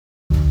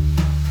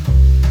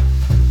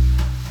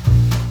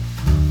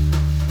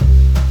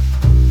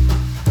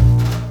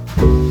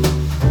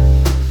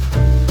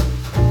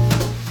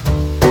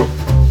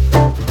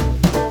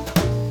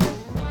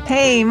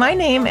Hi, my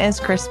name is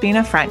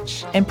Crispina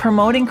French, and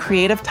promoting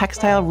creative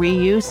textile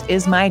reuse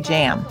is my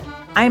jam.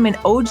 I'm an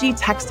OG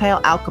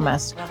textile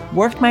alchemist,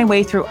 worked my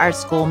way through art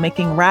school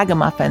making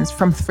ragamuffins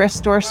from thrift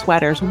store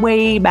sweaters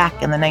way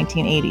back in the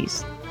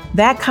 1980s.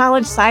 That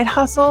college side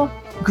hustle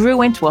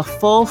grew into a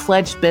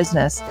full-fledged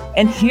business,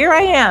 and here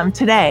I am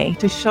today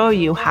to show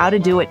you how to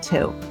do it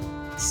too.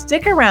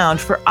 Stick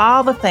around for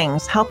all the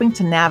things helping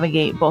to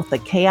navigate both the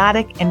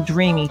chaotic and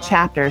dreamy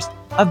chapters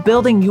of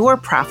building your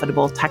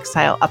profitable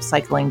textile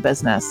upcycling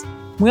business.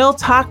 We'll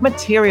talk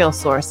material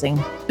sourcing,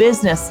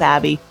 business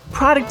savvy,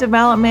 product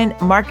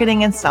development,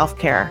 marketing, and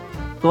self-care.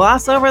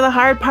 Gloss over the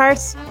hard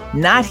parts?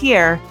 Not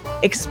here.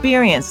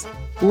 Experience,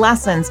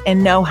 lessons,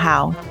 and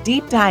know-how.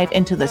 Deep dive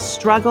into the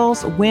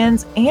struggles,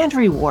 wins, and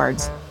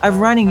rewards of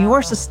running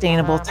your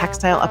sustainable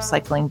textile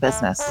upcycling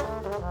business.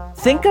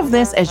 Think of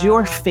this as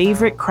your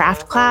favorite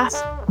craft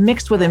class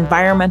mixed with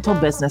environmental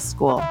business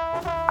school.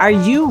 Are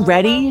you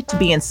ready to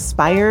be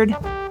inspired,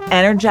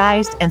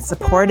 energized, and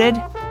supported?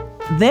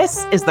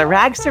 This is the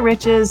Rags to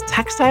Riches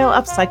Textile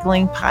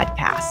Upcycling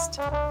Podcast.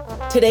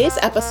 Today's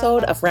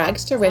episode of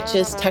Rags to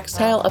Riches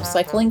Textile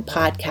Upcycling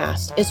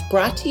Podcast is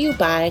brought to you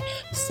by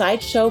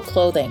Sideshow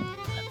Clothing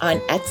on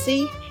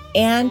Etsy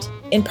and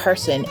in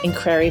person in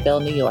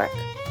Craryville, New York.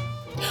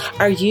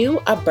 Are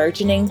you a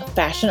burgeoning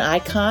fashion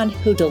icon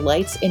who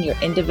delights in your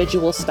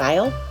individual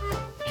style?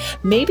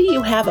 Maybe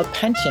you have a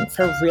penchant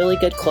for really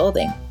good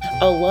clothing,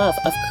 a love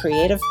of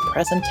creative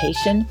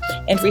presentation,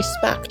 and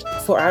respect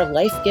for our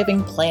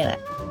life-giving planet.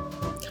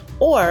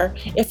 Or,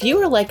 if you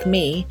are like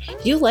me,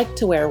 you like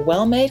to wear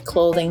well-made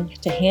clothing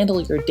to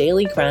handle your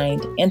daily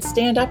grind and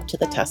stand up to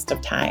the test of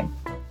time.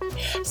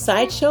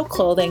 Sideshow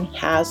Clothing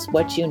has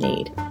what you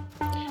need.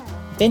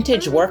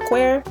 Vintage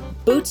workwear,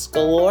 boots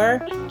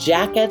galore,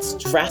 jackets,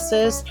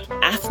 dresses,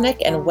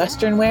 ethnic and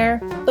Western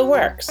wear, the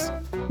works.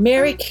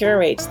 Mary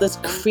curates this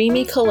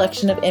creamy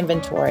collection of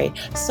inventory,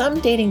 some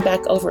dating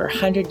back over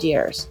 100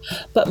 years,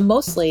 but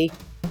mostly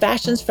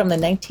fashions from the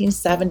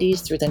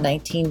 1970s through the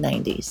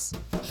 1990s.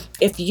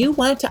 If you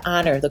want to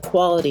honor the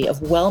quality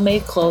of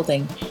well-made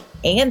clothing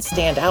and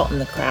stand out in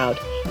the crowd,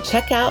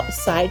 check out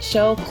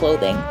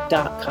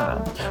sideshowclothing.com,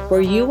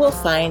 where you will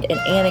find an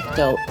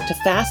anecdote to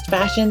fast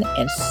fashion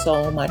and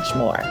so much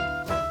more.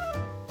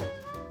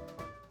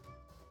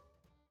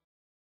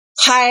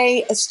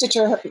 Hi,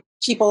 Stitcher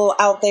people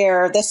out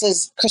there. This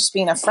is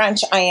Crispina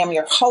French. I am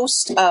your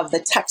host of the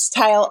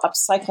Textile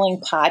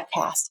Upcycling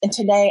Podcast. And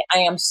today I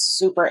am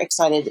super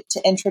excited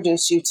to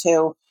introduce you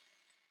to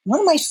one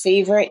of my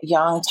favorite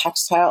young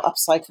textile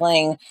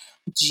upcycling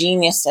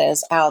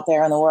geniuses out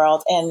there in the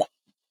world. And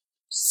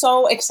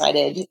so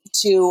excited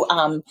to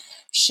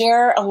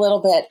share a little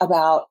bit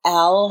about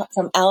Elle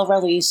from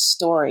Ellerali's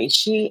story.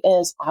 She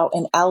is out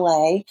in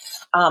LA.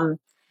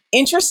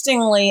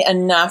 Interestingly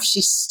enough,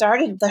 she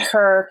started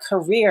her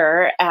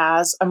career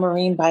as a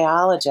marine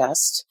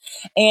biologist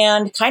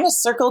and kind of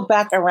circled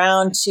back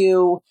around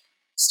to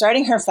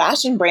starting her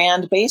fashion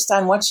brand based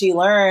on what she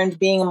learned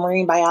being a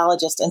marine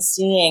biologist and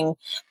seeing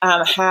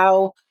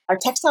how our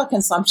textile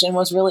consumption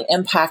was really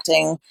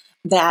impacting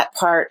that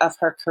part of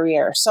her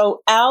career.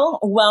 So Elle,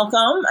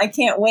 welcome. I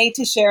can't wait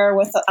to share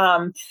with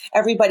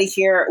everybody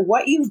here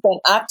what you've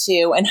been up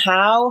to and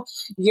how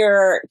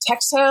your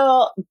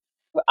textile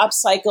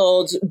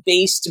upcycled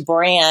based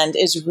brand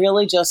is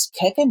really just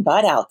kicking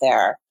butt out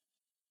there.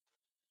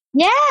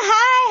 Yeah,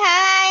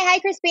 hi,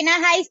 Crispina.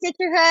 Hi,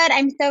 Stitcherhood.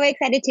 I'm so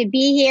excited to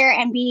be here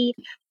and be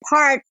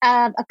part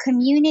of a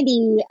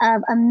community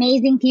of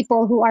amazing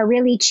people who are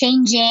really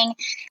changing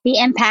the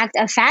impact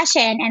of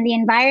fashion and the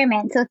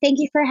environment. So thank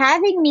you for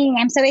having me.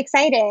 I'm so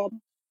excited.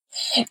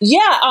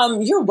 Yeah,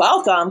 you're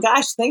welcome.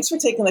 Gosh, thanks for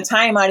taking the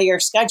time out of your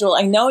schedule.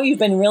 I know you've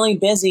been really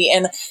busy,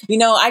 and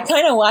I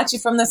kind of watch you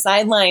from the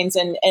sidelines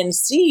and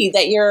see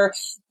that you're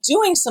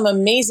doing some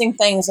amazing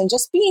things and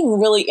just being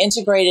really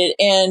integrated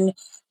in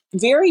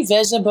very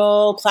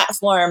visible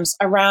platforms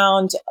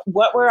around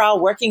what we're all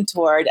working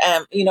toward.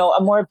 A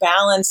more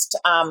balanced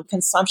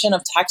consumption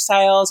of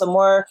textiles, a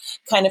more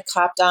kind of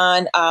copped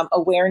on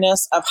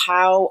awareness of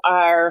how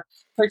our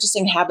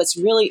purchasing habits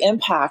really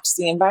impacts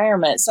the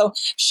environment. So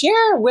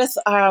share with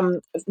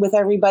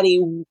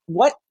everybody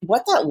what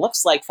that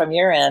looks like from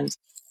your end.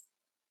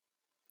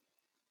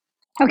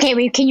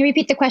 Okay, can you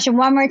repeat the question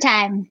one more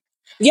time?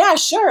 Yeah,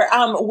 sure.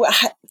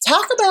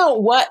 Talk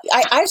about what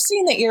I've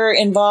seen that you're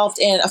involved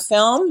in a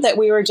film that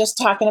we were just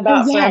talking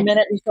about for a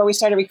minute before we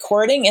started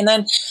recording. And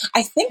then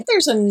I think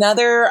there's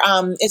another,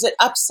 is it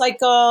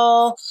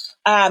Upcycle?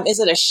 Is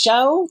it a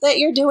show that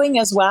you're doing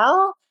as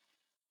well?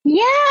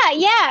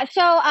 Yeah.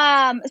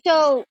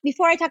 So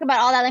before I talk about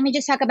all that, let me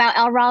just talk about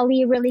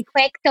Ellerali really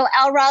quick. So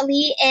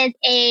Ellerali is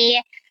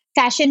a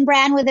fashion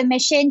brand with a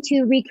mission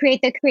to recreate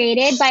the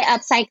created by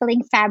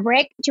upcycling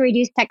fabric to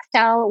reduce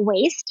textile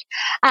waste.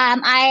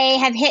 I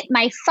have hit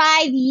my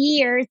 5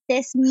 years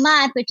this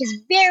month, which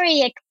is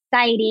very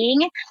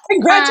exciting.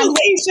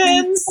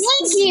 Congratulations.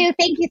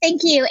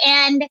 Thank you.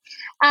 And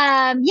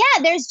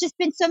yeah, there's just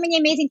been so many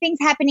amazing things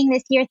happening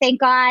this year, thank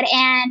God.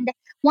 And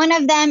one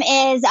of them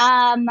is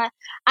I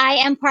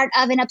am part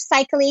of an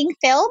upcycling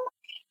film.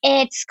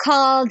 It's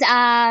called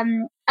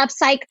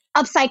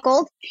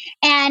Upcycled,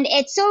 and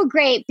it's so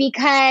great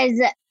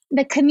because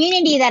the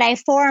community that I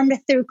formed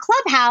through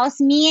Clubhouse,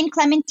 me and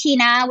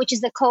Clementina, which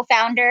is the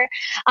co-founder,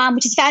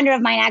 which is founder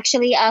of mine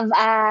actually, of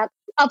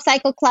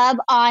Upcycle Club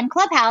on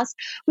Clubhouse,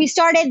 we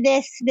started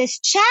this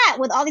chat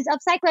with all these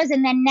upcyclers,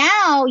 and then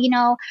now,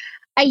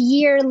 a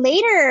year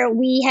later,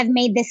 we have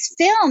made this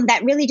film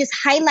that really just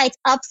highlights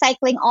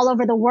upcycling all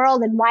over the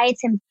world and why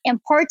it's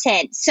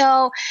important.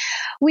 So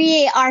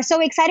we are so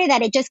excited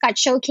that it just got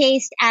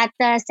showcased at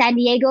the San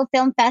Diego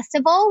Film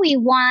Festival. We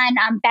won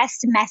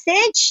Best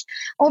Message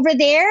over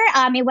there.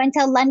 It went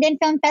to London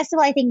Film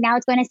Festival. I think now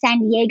it's going to San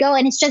Diego,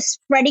 and it's just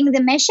spreading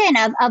the mission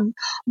of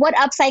what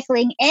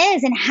upcycling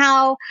is and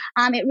how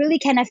it really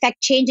can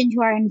affect change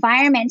into our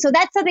environment. So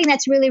that's something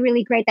that's really,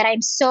 really great that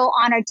I'm so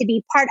honored to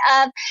be part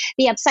of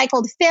the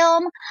upcycled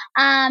film.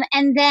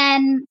 And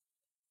then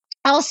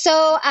also,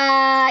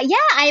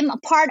 yeah, I'm a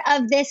part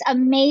of this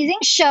amazing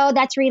show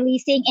that's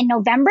releasing in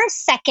November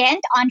 2nd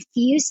on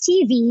Fuse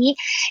TV.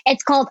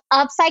 It's called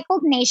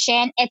Upcycled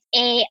Nation. It's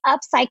a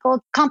upcycled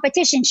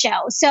competition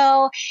show.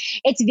 So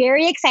it's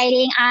very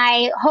exciting.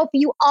 I hope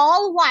you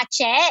all watch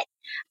it.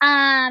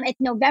 It's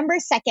November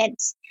 2nd.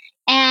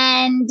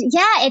 And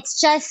yeah, it's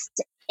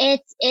just, when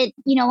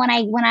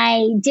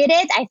I did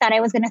it, I thought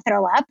I was going to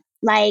throw up.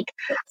 Like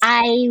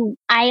I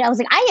was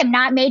like, I am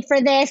not made for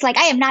this. Like,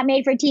 I am not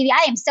made for TV.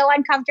 I am so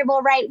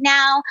uncomfortable right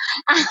now.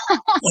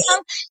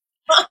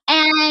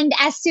 And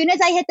as soon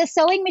as I hit the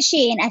sewing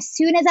machine, as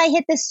soon as I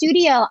hit the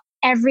studio,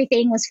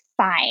 everything was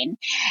fine.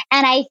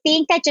 And I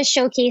think that just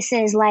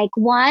showcases, like,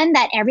 one,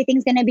 that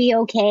everything's going to be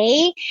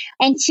okay.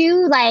 And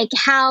two, like,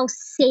 how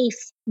safe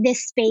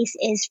this space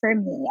is for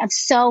me, of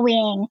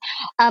sewing,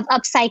 of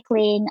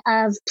upcycling,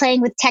 of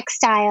playing with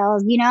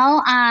textiles,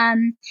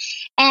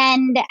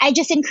 and I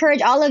just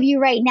encourage all of you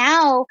right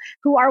now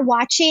who are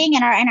watching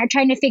and are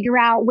trying to figure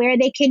out where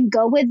they can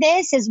go with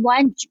this, is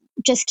one,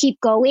 just keep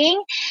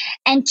going.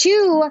 And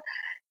two,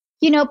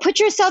 put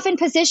yourself in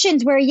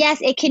positions where, yes,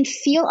 it can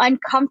feel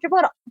uncomfortable,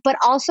 but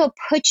also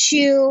put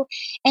you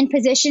in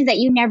positions that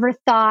you never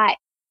thought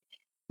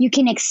you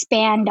can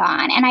expand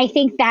on. And I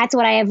think that's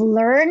what I have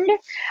learned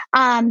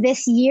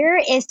this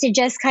year, is to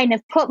just kind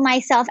of put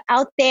myself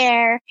out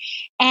there,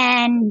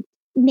 and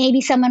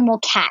maybe someone will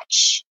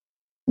catch,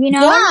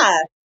 Yeah.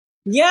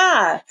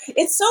 Yeah,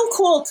 it's so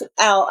cool,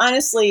 Al.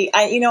 Honestly,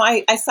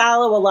 I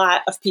follow a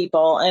lot of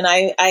people, and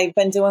I've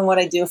been doing what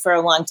I do for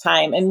a long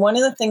time. And one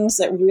of the things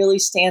that really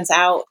stands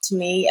out to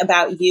me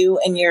about you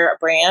and your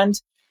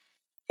brand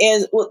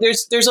is, well,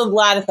 there's a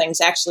lot of things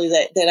actually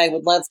that I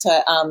would love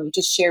to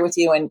just share with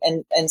you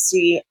and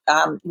see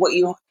what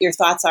your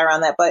thoughts are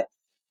on that. But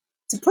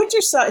to put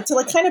yourself, to,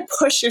 like, kind of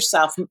push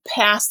yourself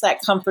past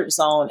that comfort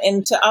zone,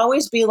 and to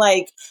always be,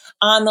 like,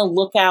 on the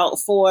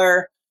lookout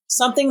for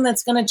something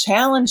that's going to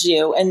challenge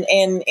you and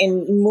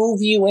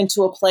move you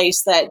into a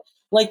place that,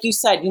 like you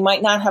said, you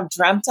might not have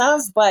dreamt of,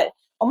 but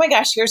oh my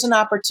gosh, here's an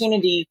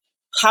opportunity.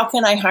 How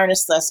can I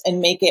harness this and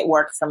make it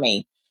work for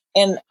me?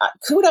 And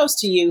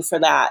kudos to you for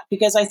that,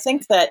 because I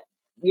think that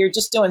you're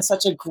just doing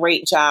such a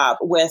great job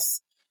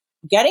with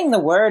getting the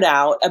word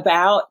out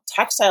about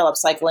textile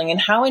upcycling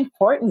and how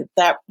important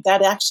that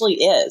actually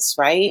is,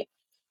 right?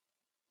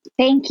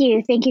 Thank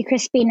you. Thank you,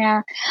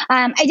 Crispina.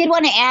 I did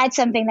want to add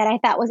something that I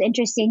thought was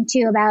interesting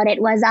too about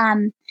it was,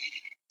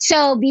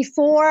 so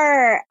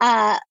before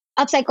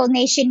Upcycle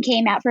Nation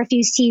came out for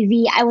Fuse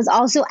TV, I was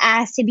also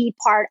asked to be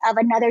part of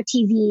another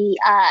TV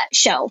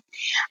show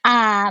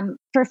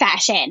for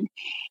fashion.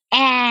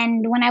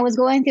 And when I was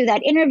going through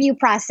that interview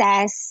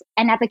process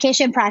and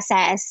application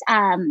process,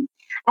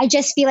 I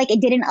just feel like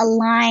it didn't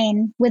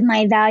align with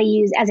my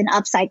values as an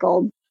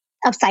upcycler.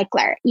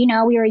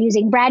 We were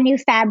using brand new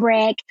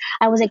fabric.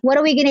 I was like, what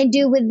are we going to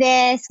do with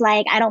this?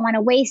 Like, I don't want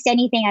to waste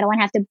anything. I don't want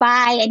to have to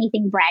buy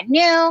anything brand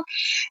new.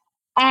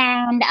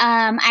 And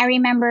I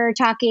remember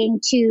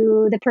talking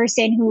to the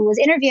person who was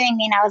interviewing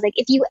me, and I was like,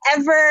 if you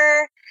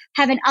ever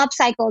have an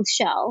upcycled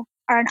show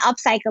or an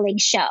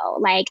upcycling show,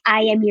 like,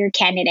 I am your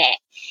candidate.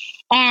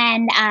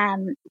 And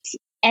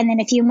then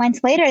a few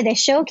months later, the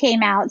show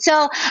came out.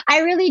 So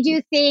I really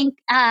do think,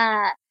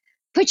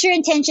 put your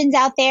intentions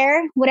out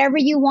there, whatever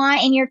you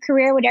want in your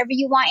career, whatever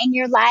you want in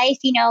your life,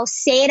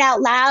 say it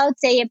out loud,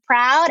 say it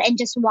proud, and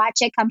just watch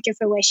it come to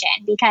fruition.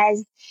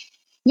 Because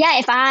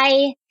yeah,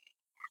 I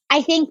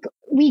think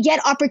we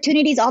get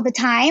opportunities all the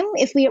time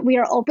if we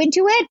are open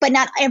to it, but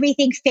not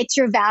everything fits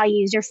your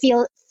values or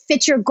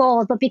fits your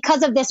goals. But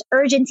because of this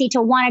urgency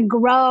to want to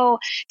grow,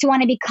 to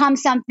want to become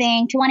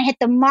something, to want to hit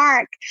the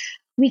mark,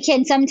 we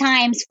can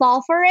sometimes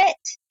fall for it.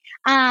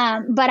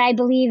 But I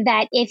believe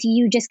that if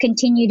you just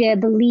continue to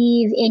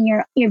believe in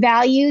your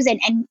values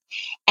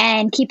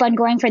and keep on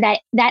going for that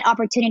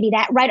opportunity,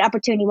 that right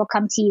opportunity will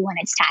come to you when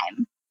it's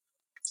time.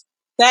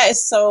 That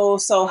is so,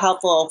 so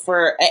helpful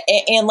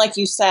and like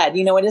you said,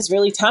 it is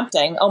really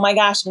tempting. Oh my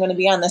gosh, I'm going to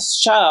be on this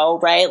show,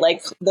 right?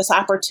 Like this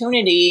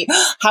opportunity.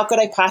 How could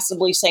I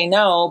possibly say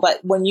no?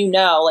 But when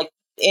like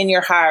in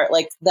your heart,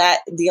 like that,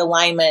 the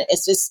alignment,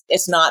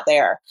 it's not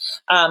there.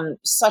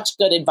 Such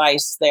good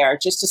advice there,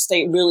 just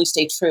to really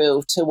stay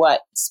true to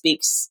what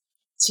speaks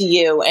to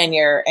you and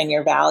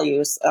your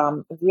values.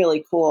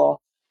 Really cool.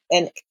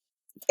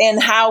 And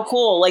how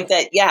cool, like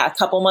that, yeah, a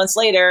couple months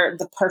later,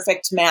 the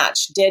perfect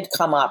match did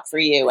come up for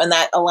you and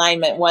that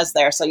alignment was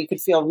there. So you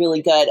could feel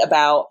really good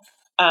about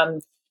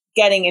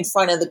getting in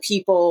front of the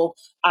people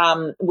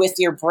with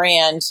your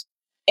brand.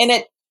 And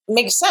it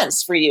makes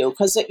sense for you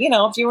because, if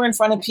you were in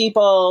front of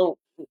people,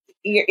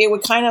 it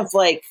would kind of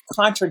like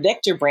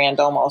contradict your brand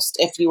almost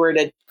if you were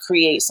to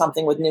create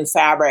something with new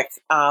fabric.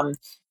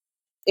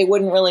 It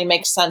wouldn't really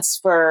make sense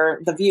for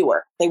the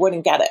viewer. They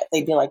wouldn't get it.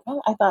 They'd be like,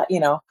 oh, I thought,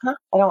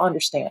 I don't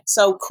understand.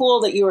 So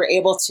cool that you were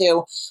able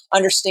to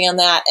understand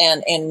that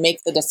and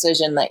make the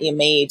decision that you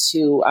made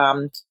to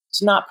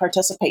not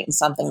participate in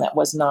something that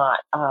was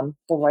not the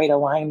right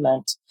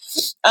alignment.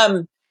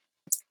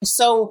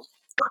 So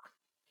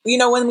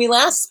when we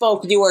last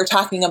spoke, you were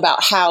talking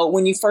about how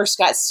when you first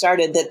got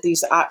started that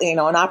these, an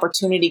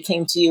opportunity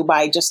came to you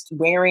by just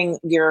wearing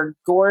your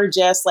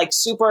gorgeous, like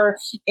super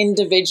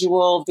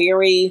individual,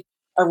 very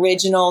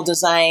original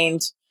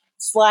designed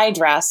fly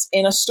dress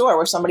in a store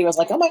where somebody was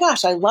like, oh my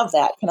gosh, I love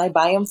that. Can I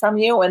buy them from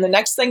you? And the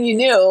next thing you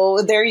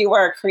knew, there you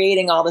are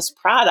creating all this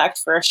product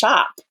for a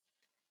shop,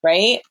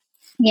 right?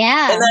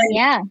 Yeah, and then,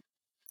 yeah.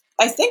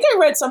 I think I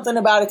read something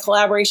about a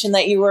collaboration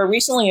that you were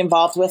recently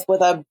involved with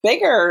a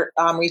bigger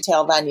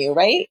retail venue,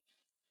 right?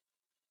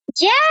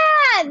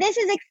 Yeah, this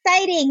is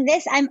exciting.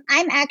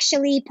 I'm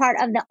actually part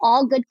of the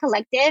All Good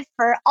Collective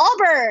for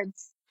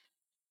Allbirds.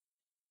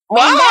 And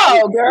that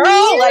is Wow, girl!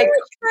 huge Like,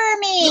 for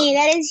me.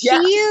 That is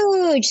yeah.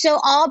 huge. So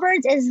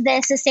Allbirds is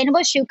the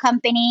sustainable shoe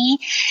company,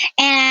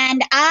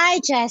 and I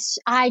just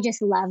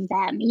love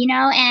them,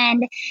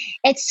 and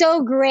it's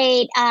so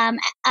great.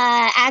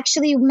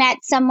 Actually met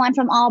someone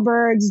from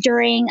Allbirds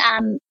during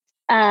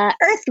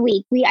Earth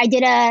Week. I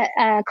did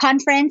a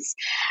conference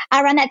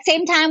around that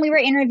same time we were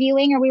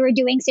interviewing or we were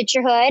doing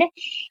Sisterhood,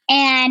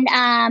 and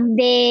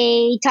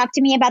they talked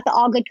to me about the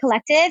All Good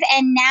Collective,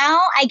 and now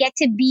I get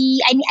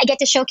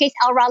to showcase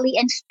Ellerali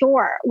in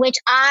store, which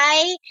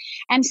I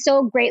am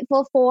so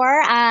grateful for.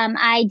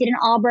 I did an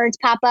Allbirds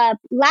pop up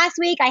last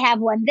week. I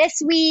have one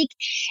this week,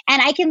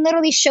 and I can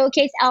literally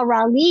showcase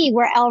Ellerali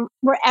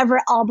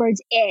wherever Allbirds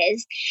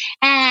is,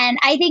 and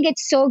I think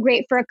it's so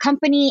great for a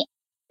company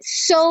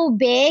so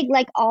big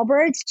like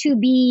Allbirds to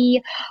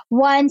be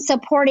one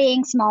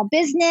supporting small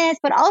business,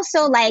 but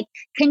also like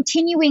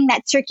continuing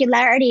that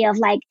circularity of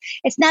like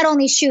it's not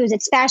only shoes,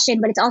 it's fashion,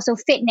 but it's also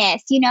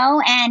fitness,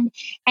 and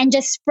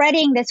just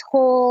spreading this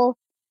whole,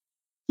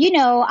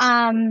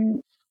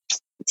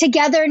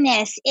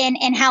 togetherness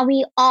in how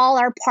we all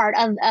are part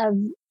of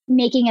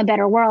making a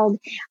better world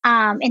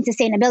in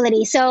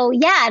sustainability. So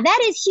yeah, that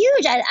is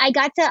huge. I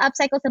got to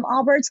upcycle some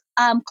Allbirds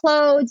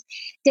clothes,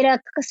 did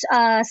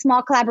a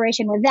small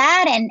collaboration with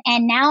that,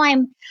 and now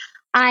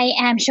I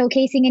am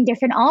showcasing in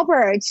different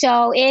Allbirds.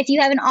 So if you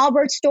have an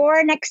Allbirds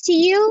store next to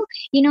you,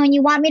 and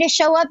you want me to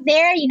show up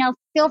there,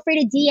 feel free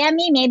to DM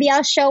me. Maybe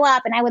I'll show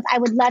up, and I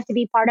would love to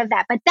be part of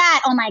that. But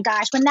that, oh my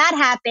gosh, when that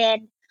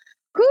happened,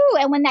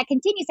 and when that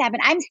continues to happen,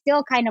 I'm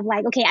still kind of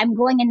like, okay, I'm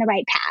going in the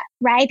right path,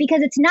 right?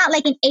 Because it's not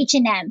like an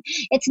H&M.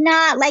 It's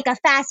not like a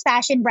fast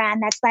fashion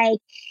brand that's like,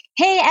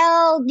 hey,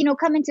 Elle,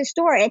 come into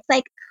store. It's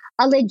like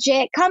a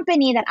legit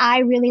company that I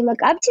really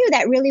look up to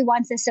that really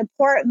wants to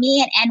support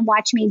me and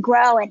watch me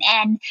grow.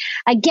 And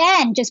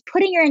again, just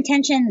putting your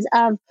intentions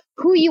of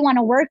who you want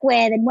to work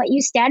with and what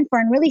you stand for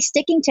and really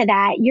sticking to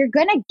that, you're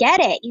going to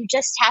get it. You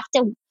just have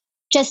to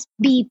just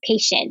be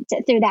patient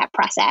through that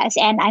process.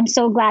 And I'm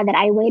so glad that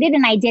I waited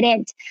and I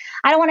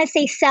don't want to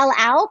say sell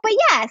out, but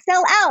yeah,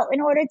 sell out in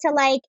order to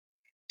like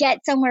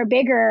get somewhere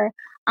bigger.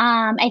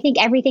 I think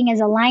everything is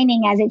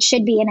aligning as it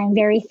should be. And I'm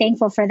very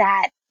thankful for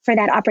that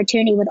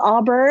opportunity with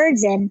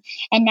Allbirds and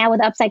now with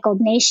Upcycled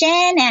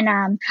Nation.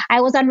 And I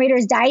was on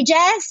Reader's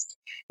Digest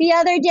the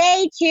other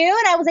day too.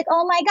 And I was like,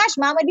 oh my gosh,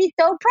 mom would be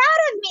so proud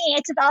of me.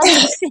 It's just all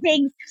these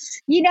things,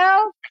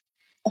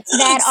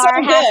 that So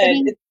are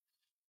happening. good.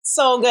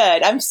 So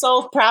good. I'm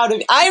so proud of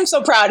you. I am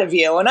so proud of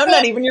you. And I'm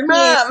not even your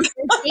mom.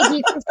 Thank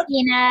you,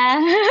 Christina.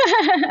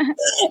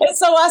 It's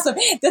so awesome.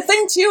 The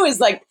thing too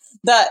is like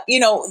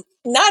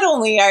not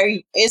only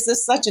is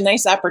this such a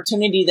nice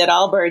opportunity that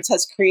Allbirds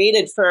has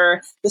created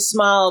for the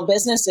small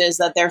businesses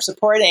that they're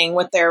supporting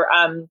with their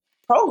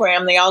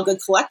program, the All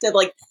Good Collective,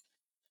 like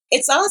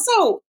it's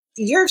also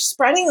you're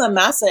spreading the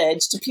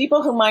message to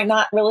people who might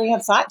not really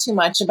have thought too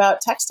much about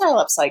textile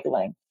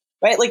upcycling,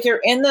 right? Like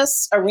you're in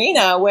this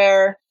arena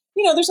where,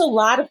 there's a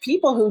lot of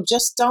people who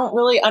just don't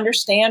really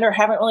understand or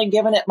haven't really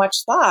given it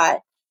much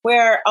thought,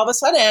 where all of a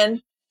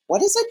sudden,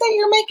 what is it that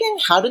you're making?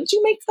 How did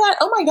you make that?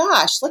 Oh my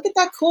gosh, look at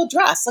that cool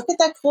dress. Look at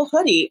that cool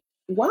hoodie.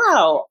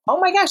 Wow. Oh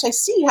my gosh, I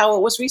see how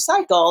it was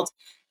recycled.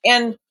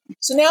 And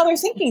so now they're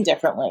thinking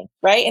differently,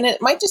 right? And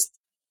it might just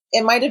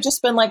it might have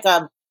just been like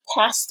a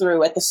pass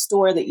through at the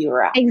store that you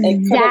were at. It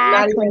could have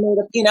not Exactly. even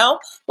made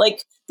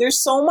like there's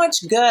so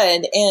much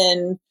good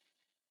in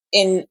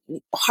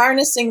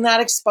harnessing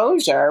that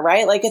exposure,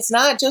 right? Like it's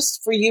not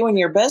just for you and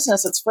your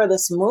business, it's for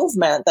this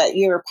movement that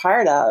you're a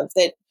part of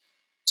that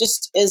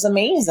just is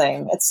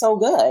amazing. It's so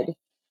good.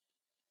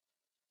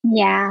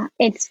 Yeah,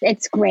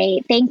 it's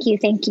great. Thank you.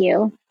 Thank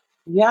you.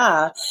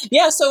 Yeah.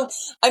 Yeah. So,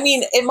 I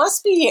mean, it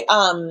must be,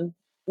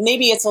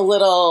 maybe it's a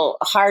little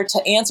hard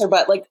to answer,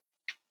 but like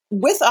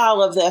with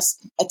all of this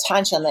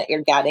attention that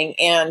you're getting,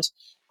 and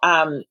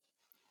um,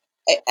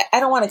 I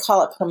don't want to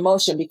call it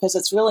promotion because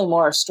it's really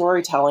more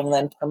storytelling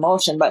than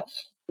promotion, but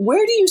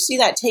where do you see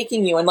that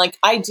taking you? And like,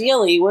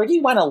 ideally, where do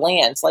you want to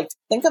land? Like,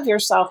 think of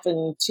yourself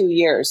in 2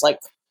 years. Like,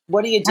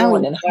 what are you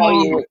doing Oh, and how are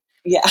yeah. you?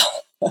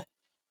 Yeah.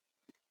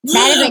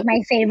 That is like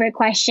my favorite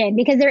question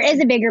because there is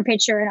a bigger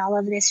picture in all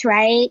of this,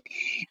 right?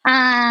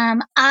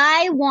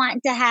 I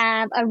want to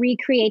have a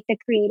recreate the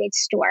created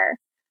store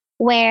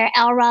where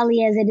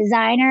Ellerali is a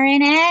designer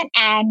in it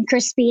and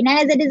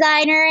Crispina is a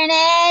designer in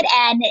it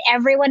and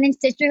everyone in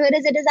Sisterhood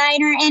is a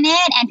designer in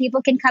it and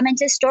people can come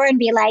into store and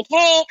be like,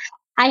 hey,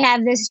 I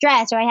have this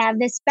dress or I have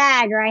this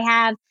bag or I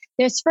have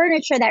this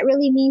furniture that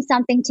really means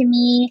something to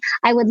me.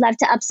 I would love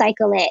to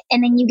upcycle it.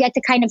 And then you get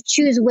to kind of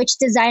choose which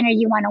designer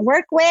you want to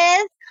work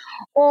with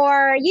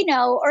or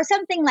or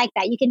something like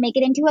that. You can make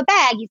it into a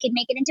bag, you can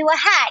make it into a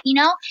hat,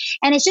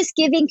 and it's just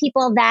giving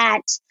people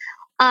that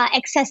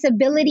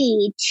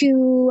accessibility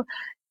to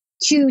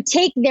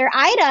take their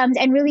items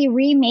and really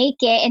remake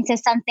it into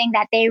something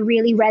that they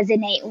really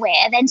resonate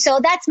with. And so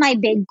that's my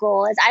big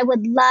goal is I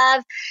would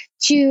love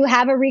to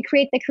have a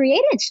recreate the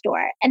created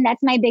store. And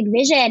that's my big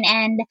vision.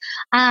 And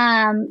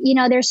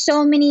there's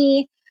so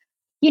many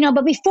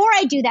but before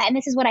I do that, and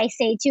this is what I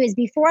say too, is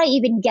before I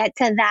even get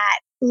to that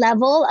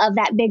level of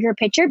that bigger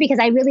picture, because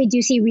I really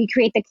do see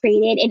recreate the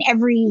created in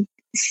every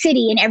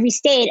city, in every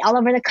state, all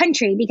over the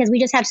country, because we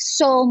just have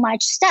so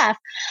much stuff.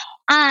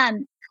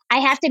 Um, I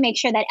have to make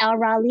sure that El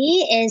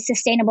Raleigh is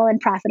sustainable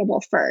and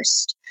profitable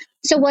first.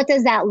 So what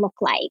does that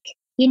look like?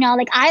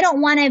 Like I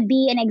don't want to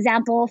be an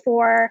example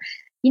for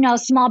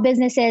small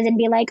businesses and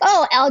be like,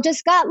 oh, Elle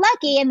just got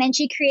lucky and then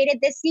she created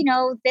this,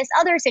 this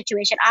other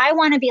situation. I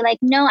want to be like,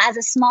 no, as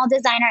a small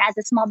designer, as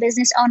a small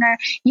business owner,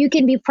 you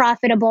can be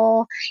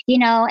profitable,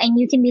 and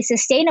you can be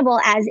sustainable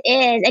as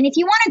is. And if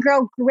you want to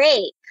grow,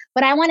 great.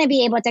 But I want to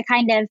be able to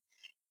kind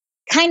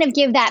of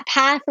give that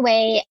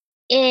pathway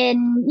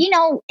in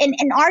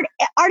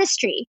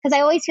artistry, because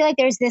I always feel like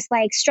there's this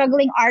like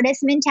struggling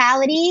artist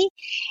mentality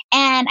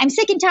and I'm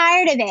sick and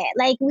tired of it.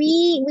 Like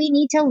we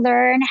need to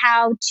learn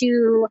how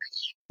to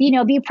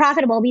be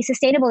profitable, be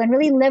sustainable, and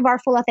really live our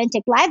full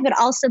authentic life, but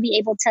also be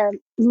able to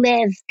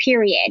live,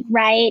 period,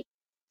 right,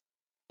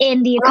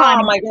 in the Oh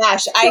economy. my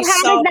gosh. So how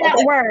does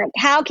that work?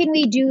 How can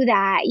we do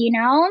that?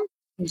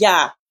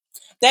 Yeah.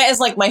 That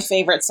is like my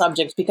favorite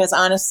subject because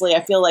honestly,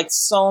 I feel like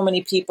so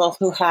many people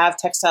who have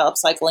textile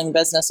upcycling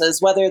businesses,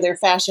 whether they're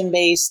fashion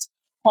based,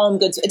 home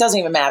goods, it doesn't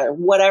even matter,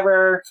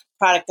 whatever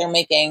product they're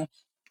making,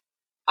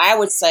 I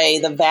would say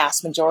the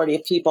vast majority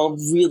of people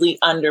really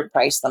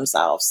underprice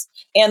themselves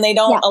and they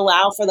don't Yeah.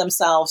 allow for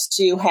themselves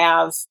to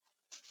have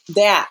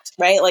that,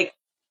 right? Like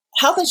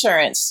health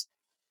insurance,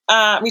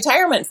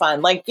 retirement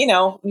fund, like,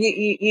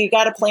 you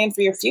got to plan for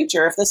your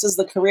future. If this is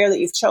the career that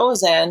you've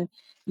chosen,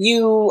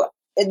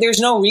 there's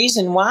no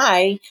reason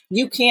why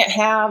you can't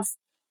have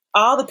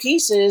all the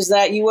pieces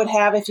that you would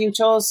have if you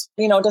chose,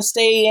 to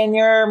stay in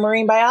your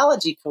marine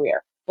biology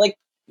career. Like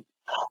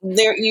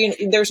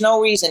there's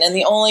no reason. And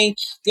the only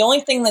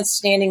thing that's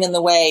standing in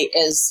the way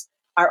is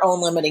our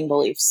own limiting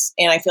beliefs.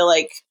 And I feel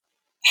like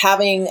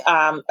having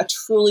a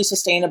truly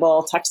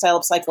sustainable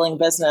textile upcycling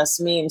business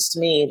means to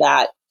me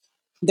that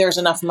there's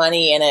enough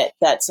money in it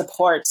that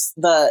supports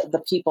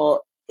the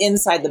people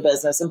inside the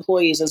business,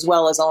 employees as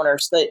well as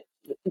owners, that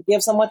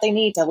gives them what they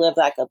need to live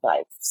that good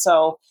life.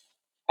 So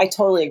I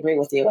totally agree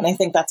with you. And I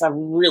think that's a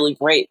really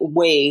great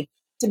way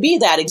to be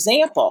that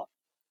example,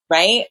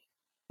 right?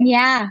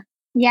 Yeah.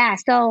 Yeah.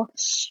 So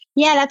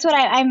yeah, that's what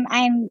I'm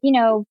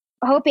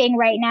hoping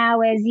right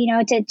now is,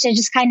 to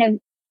just kind of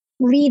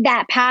lead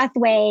that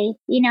pathway.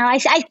 I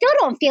still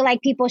don't feel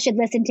like people should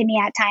listen to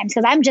me at times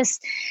because I'm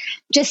just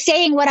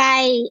saying what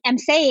I am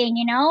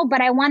saying,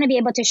 but I want to be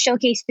able to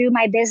showcase through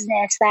my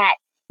business that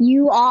we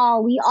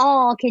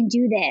all can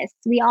do this.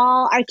 We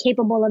all are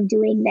capable of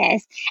doing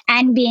this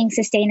and being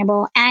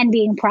sustainable and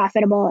being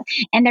profitable.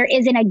 And there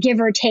isn't a give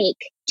or take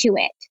to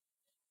it,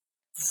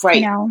 you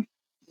Right. know?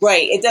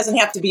 Right. It doesn't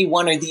have to be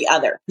one or the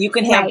other.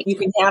 Right. You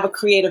can have a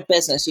creative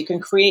business. You can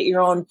create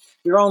your own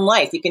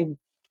life. You can,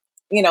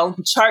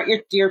 chart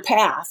your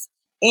path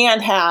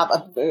and have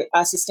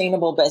a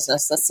sustainable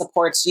business that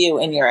supports you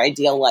in your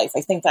ideal life.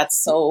 I think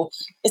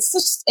it's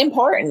just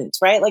important,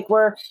 right? Like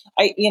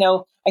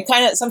I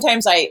kind of,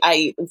 sometimes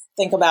I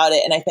think about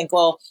it and I think,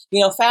 well,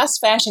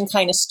 fast fashion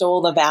kind of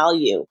stole the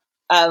value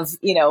of,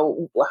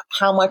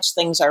 how much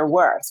things are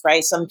worth,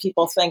 right? Some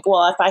people think,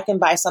 well, if I can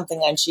buy something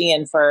on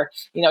Shein for,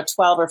 $12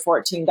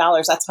 or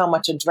 $14, that's how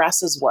much a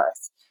dress is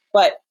worth.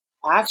 But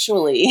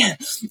actually,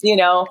 you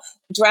know,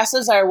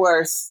 dresses are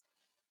worth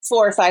 $400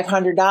 or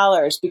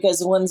 $500 because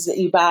the ones that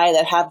you buy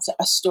that have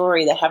a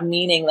story, that have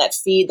meaning, that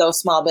feed those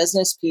small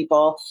business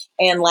people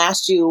and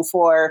last you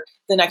for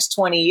the next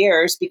 20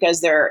 years because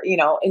they're,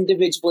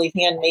 individually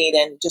handmade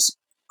and just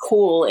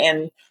cool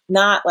and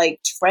not like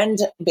trend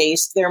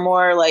based. They're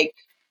more like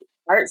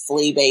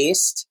artfully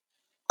based.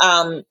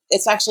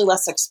 It's actually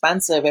less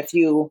expensive if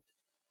you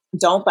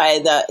don't buy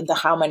the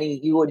how many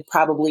you would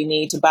probably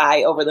need to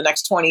buy over the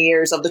next 20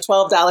 years of the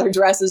 $12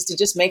 dresses to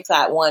just make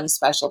that one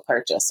special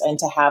purchase and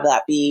to have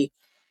that be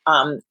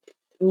um,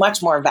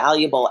 much more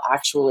valuable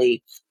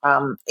actually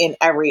in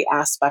every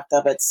aspect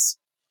of its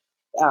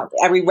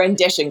every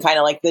rendition, kind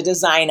of like the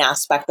design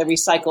aspect, the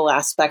recycle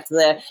aspect,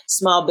 the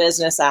small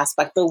business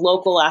aspect, the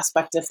local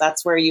aspect, if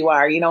that's where you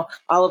are,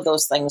 all of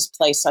those things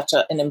play such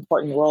an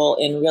important role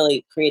in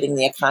really creating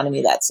the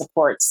economy that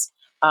supports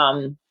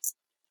a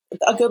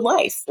good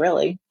life,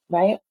 really,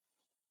 right?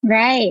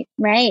 Right,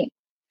 right.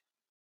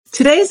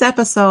 Today's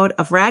episode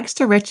of Rags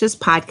to Riches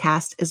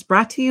podcast is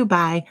brought to you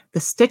by the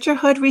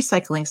Stitcherhood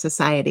Recycling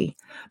Society,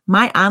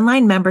 my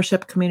online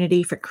membership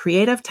community for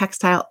creative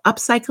textile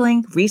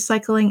upcycling,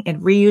 recycling,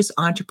 and reuse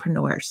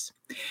entrepreneurs.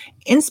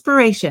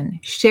 Inspiration,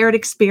 shared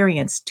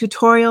experience,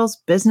 tutorials,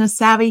 business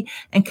savvy,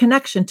 and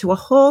connection to a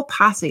whole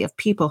posse of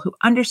people who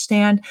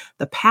understand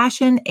the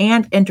passion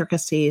and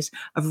intricacies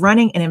of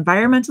running an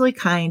environmentally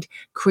kind,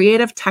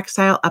 creative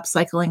textile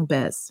upcycling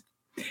biz.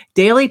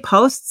 Daily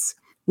posts,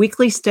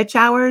 weekly stitch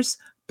hours,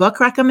 book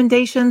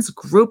recommendations,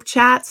 group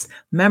chats,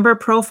 member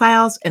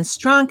profiles, and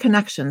strong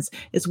connections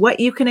is what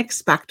you can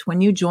expect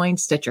when you join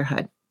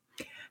Stitcherhood.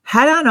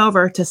 Head on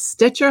over to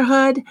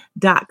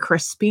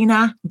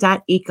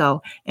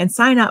stitcherhood.crispina.eco and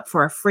sign up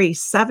for a free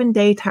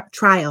 7-day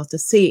trial to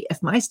see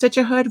if my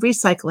Stitcherhood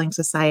Recycling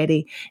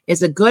Society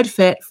is a good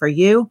fit for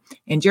you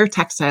and your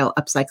textile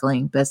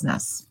upcycling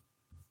business.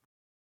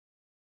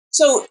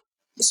 So,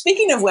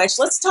 speaking of which,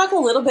 let's talk a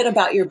little bit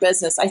about your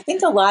business. I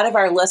think a lot of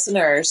our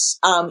listeners,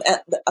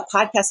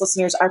 podcast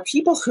listeners, are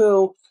people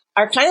who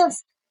are kind of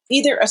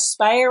either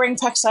aspiring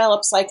textile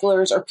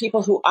upcyclers or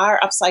people who are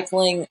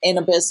upcycling in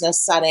a business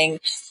setting.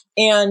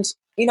 And,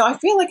 I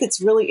feel like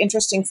it's really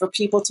interesting for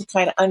people to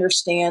kind of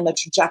understand the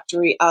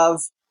trajectory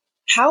of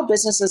how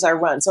businesses are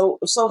run. So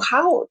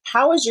how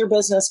is your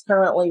business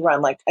currently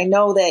run? Like, I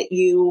know that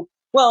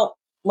well,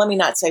 let me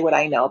not say what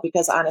I know,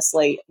 because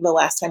honestly, the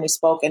last time we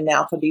spoke and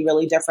now could be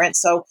really different.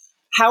 So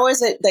how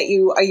is it that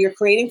you're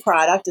creating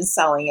product and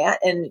selling it,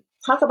 and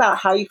talk about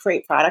how you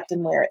create product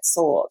and where it's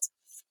sold?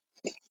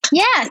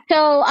 Yeah.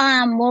 So,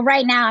 well,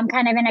 right now I'm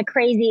kind of in a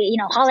crazy,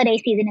 holiday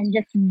season is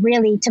just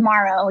really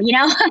tomorrow,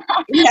 Yeah. um,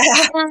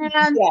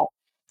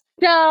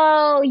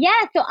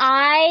 Yeah. so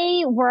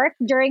I work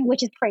during,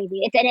 which is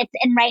crazy.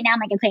 And right now I'm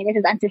like, okay, this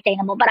is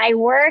unsustainable, but I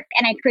work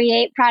and I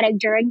create product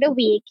during the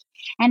week.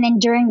 And then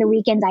during the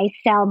weekends, I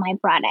sell my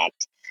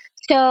product.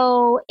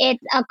 So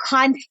it's a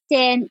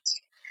constant,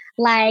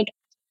 like,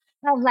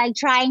 of like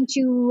trying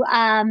to,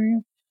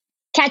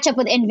 catch up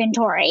with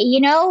inventory,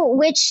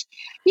 which,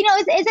 is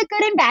a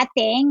good and bad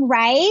thing,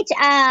 right?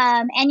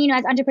 And,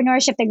 as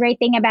entrepreneurship, the great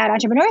thing about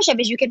entrepreneurship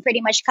is you can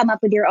pretty much come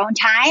up with your own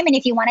time. And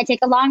if you want to take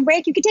a long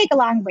break, you could take a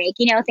long break,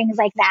 things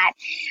like that.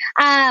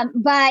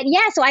 But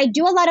yeah, so I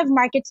do a lot of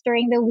markets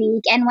during the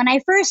week. And when I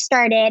first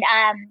started,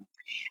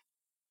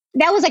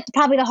 that was like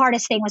probably the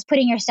hardest thing was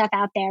putting your stuff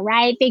out there,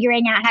 right?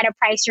 Figuring out how to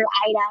price your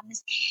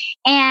items.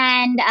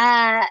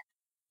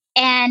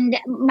 And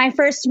my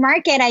first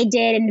market I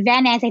did in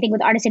Venice, I think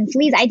with Artisan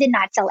Fleas, I did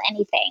not sell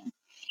anything,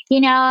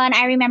 and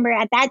I remember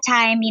at that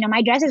time,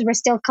 my dresses were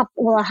still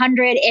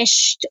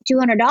 $100-ish,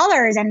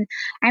 $200. And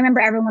I remember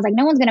everyone was like,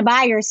 no one's going to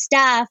buy your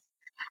stuff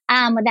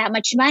with that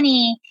much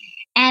money.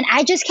 And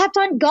I just kept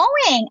on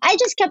going.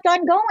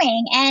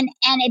 And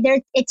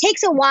it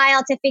takes a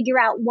while to figure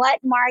out what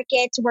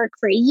markets work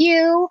for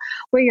you,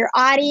 where your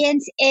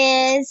audience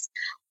is.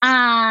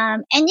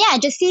 And yeah,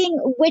 just seeing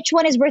which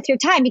one is worth your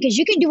time, because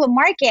you can do a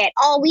market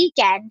all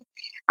weekend,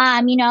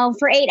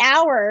 for 8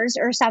 hours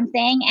or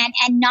something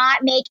and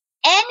not make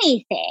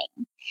anything.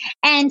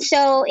 And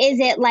so is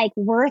it like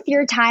worth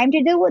your time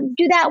to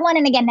do that one?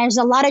 And again, there's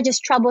a lot of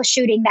just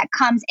troubleshooting that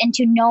comes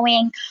into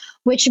knowing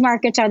which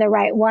markets are the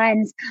right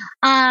ones.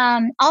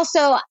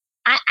 Also,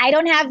 I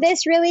don't have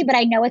this really, but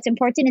I know it's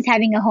important is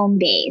having a home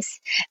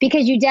base,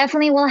 because you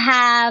definitely will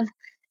have,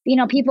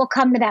 people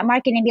come to that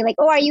market and be like,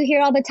 oh, are you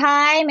here all the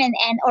time?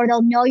 Or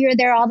they'll know you're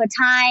there all the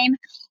time.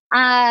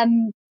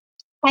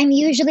 I'm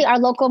usually, our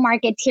local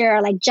markets here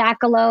are like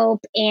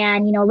Jackalope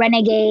and,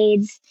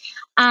 Renegades.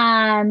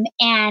 And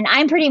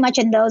I'm pretty much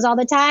in those all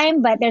the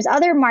time, but there's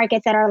other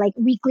markets that are like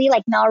weekly,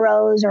 like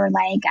Melrose or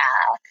like,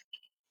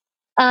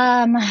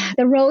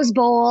 the Rose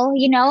Bowl,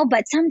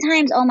 but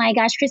sometimes, oh my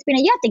gosh, Crispina,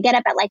 you have to get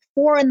up at like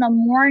 4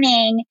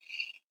 a.m.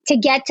 to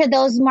get to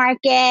those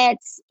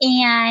markets.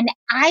 And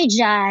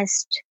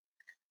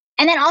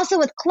then also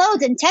with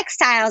clothes and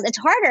textiles, it's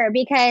harder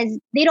because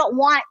they don't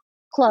want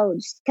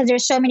clothes because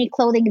there's so many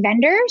clothing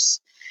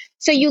vendors.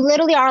 So you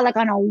literally are like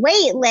on a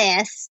wait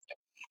list.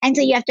 And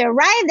so you have to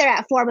arrive there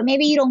at 4, but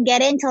maybe you don't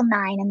get in till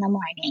 9 in the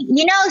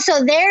morning,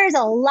 So there's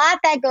a lot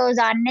that goes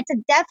on. And it's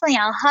definitely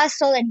a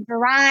hustle and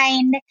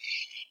grind,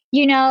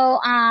 you know.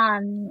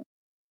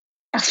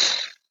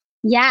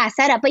 Yeah,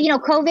 setup. But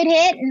COVID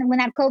hit, and when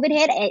that COVID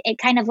hit, it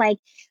kind of like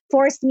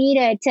forced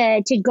me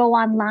to go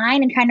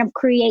online and kind of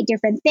create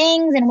different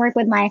things and work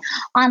with my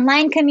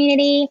online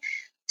community.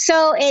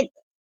 So it's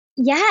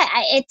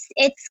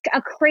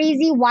a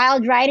crazy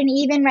wild ride. And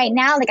even right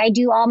now, like I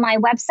do all my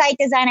website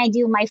design, I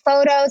do my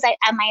photos,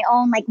 I'm my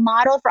own like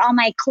model for all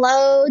my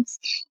clothes.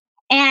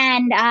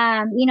 And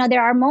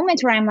there are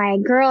moments where I'm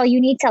like, girl, you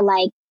need to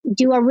like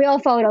do a real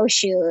photo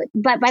shoot.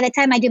 But by the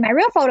time I do my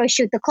real photo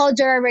shoot, the clothes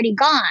are already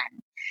gone.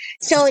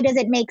 So does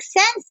it make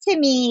sense to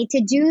me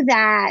to do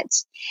that?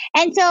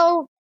 And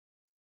so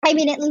I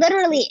mean, it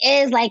literally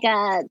is like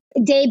a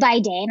day by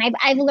day. And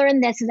I've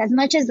learned this, is as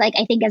much as like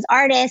I think as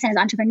artists and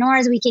as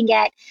entrepreneurs, we can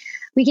get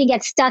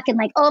stuck in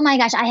like, oh my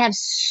gosh, I have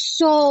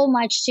so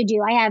much to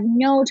do. I have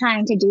no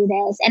time to do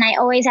this. And I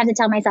always have to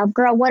tell myself,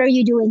 girl, what are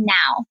you doing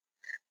now?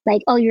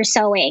 Like, oh, you're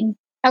sewing.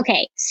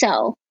 Okay,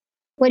 so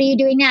what are you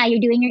doing now? You're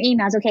doing your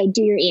emails. Okay,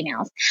 do your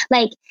emails.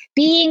 Like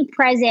being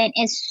present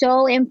is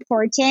so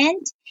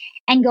important,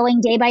 and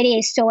going day by day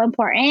is so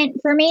important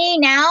for me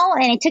now.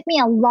 And it took me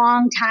a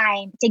long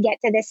time to get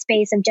to this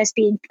space of just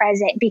being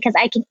present, because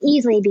I can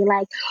easily be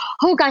like,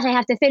 oh gosh, I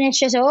have to finish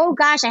this. Oh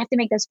gosh, I have to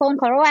make this phone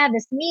call. Oh, I have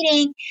this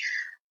meeting.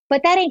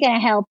 But that ain't going to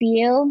help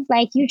you.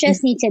 Like you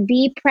just need to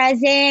be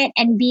present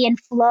and be in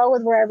flow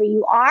with wherever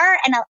you are,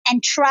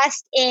 and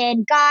trust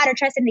in God, or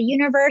trust in the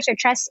universe, or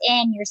trust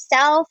in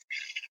yourself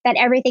that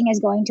everything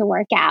is going to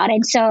work out.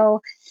 And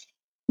so,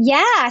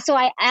 yeah, so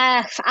I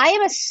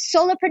am a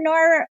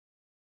solopreneur.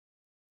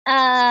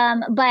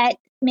 But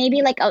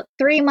maybe like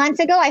 3 months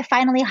ago, I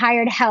finally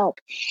hired help.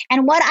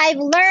 And what I've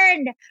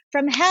learned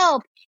from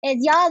help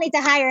is y'all need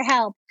to hire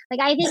help. Like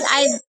I think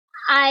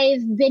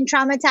I've been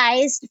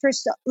traumatized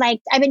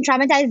I've been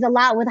traumatized a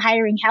lot with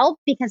hiring help,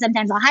 because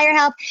sometimes I'll hire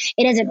help,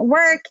 it doesn't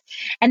work,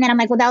 and then I'm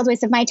like, well, that was a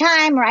waste of my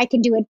time, or I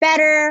can do it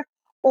better,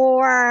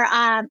 or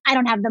I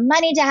don't have the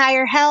money to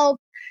hire help.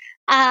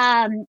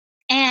 Um,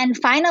 and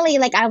finally,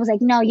 like, I was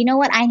like, no, you know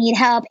what? I need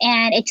help.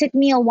 And it took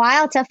me a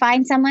while to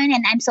find someone.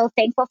 And I'm so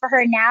thankful for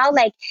her now.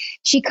 Like,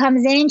 she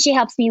comes in, she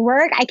helps me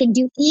work. I can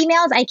do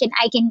emails. I can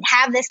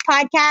have this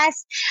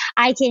podcast.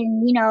 I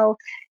can,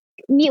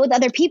 meet with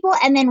other people,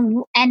 and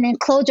then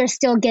clothes are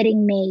still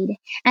getting made.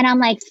 And I'm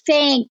like,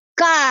 thank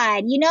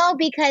God,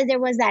 because there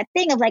was that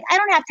thing of like, I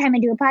don't have time to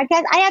do a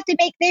podcast. I have to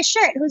make this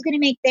shirt. Who's going to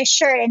make this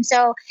shirt? And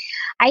so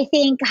I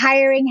think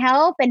hiring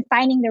help and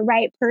finding the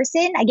right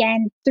person,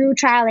 again, through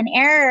trial and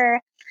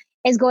error,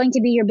 is going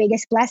to be your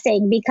biggest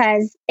blessing.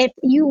 Because if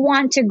you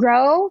want to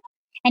grow,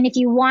 and if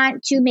you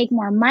want to make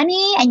more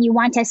money, and you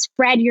want to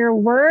spread your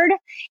word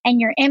and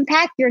your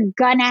impact, you're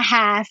gonna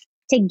have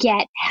to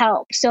get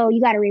help. So you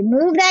got to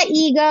remove that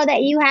ego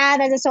that you have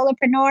as a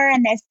solopreneur,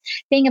 and this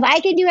thing of I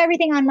can do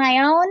everything on my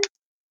own,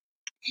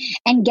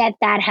 and get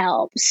that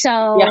help.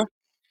 Yeah.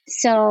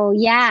 So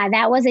yeah,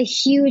 that was a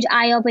huge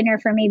eye opener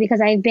for me,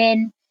 because I've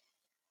been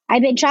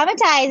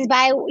traumatized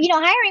by,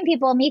 hiring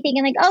people, me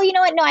thinking like, oh, you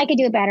know what? No, I could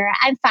do it better.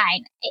 I'm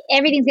fine.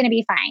 Everything's going to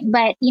be fine.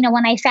 But,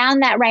 when I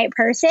found that right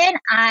person,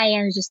 I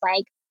am just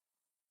like,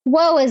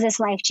 whoa, is this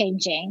life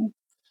changing?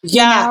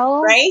 Yeah.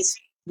 Right.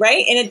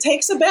 Right. And it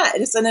takes a bit.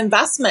 It's an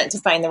investment to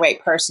find the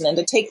right person, and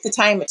to take the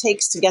time it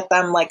takes to get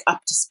them like up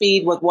to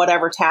speed with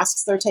whatever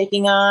tasks they're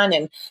taking on.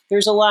 And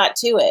there's a lot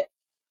to it.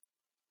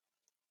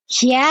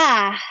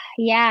 Yeah.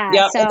 Yeah.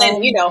 Yeah. So, And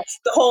then, the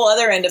whole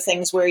other end of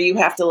things where you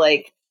have to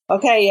like,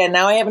 okay, yeah,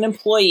 now I have an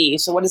employee.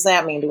 So what does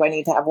that mean? Do I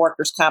need to have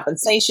workers'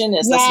 compensation?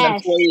 Is this an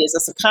yes. employee? Is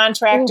this a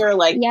contractor? Oof,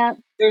 Like yep.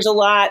 there's a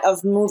lot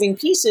of moving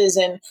pieces.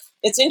 And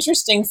it's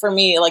interesting for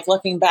me, like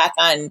looking back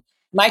on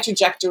my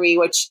trajectory,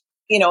 which,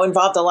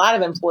 involved a lot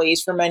of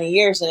employees for many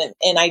years.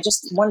 And I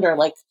just wonder,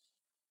 like,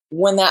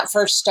 when that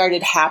first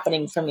started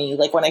happening for me,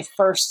 like when I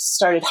first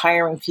started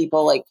hiring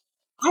people, like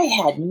I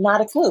had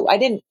not a clue. I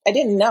didn't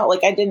know,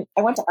 like I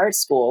went to art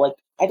school. Like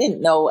I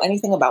didn't know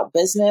anything about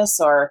business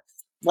or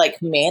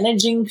like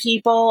managing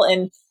people.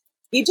 And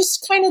you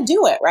just kind of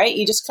do it, right?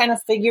 You just kind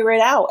of figure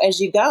it out as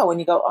you go, and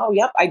you go, oh,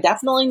 yep, I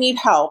definitely need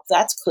help.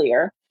 That's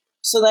clear.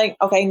 So then,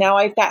 okay, now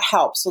I've got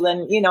help. So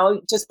then,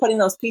 just putting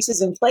those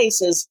pieces in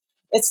place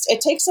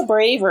it takes a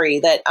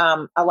bravery that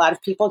a lot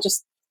of people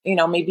just,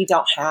 maybe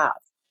don't have.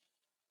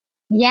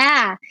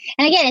 Yeah.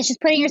 And again, it's just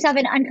putting yourself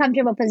in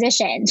uncomfortable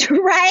positions,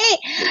 right?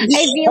 I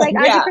feel like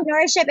Yeah.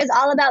 entrepreneurship is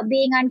all about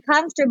being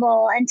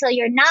uncomfortable until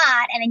you're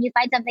not. And then you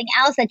find something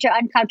else that you're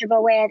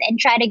uncomfortable with and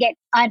try to get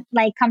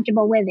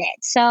comfortable with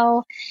it.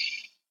 So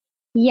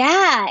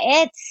yeah,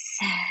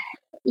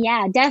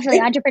 definitely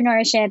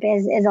entrepreneurship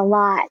is a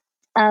lot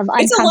of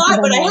It's a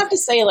lot, but I uncomfortableness. have to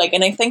say, like,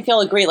 and I think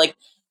you'll agree, like,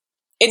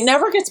 it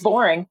never gets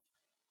boring.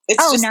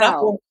 It's Oh just not.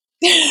 no.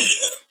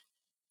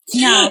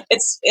 No.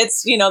 It's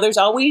there's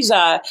always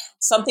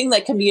something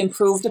that can be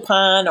improved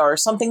upon, or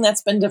something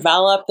that's been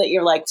developed that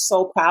you're like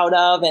so proud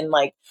of, and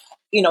like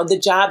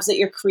the jobs that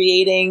you're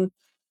creating.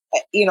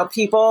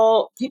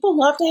 People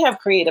love to have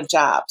creative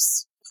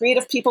jobs.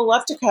 creative people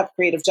love to have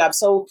creative jobs.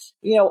 So,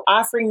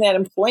 offering that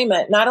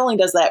employment, not only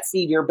does that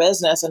feed your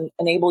business and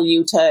enable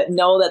you to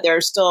know that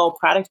there's still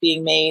product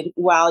being made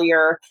while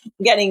you're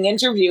getting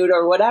interviewed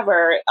or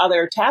whatever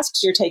other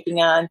tasks you're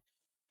taking on,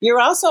 you're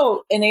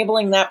also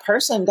enabling that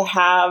person to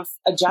have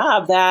a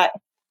job that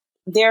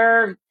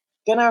they're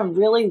going to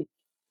really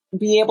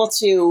be able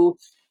to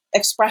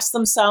express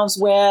themselves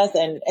with,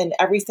 and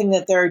everything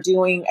that they're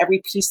doing,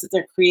 every piece that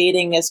they're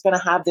creating is going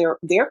to have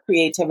their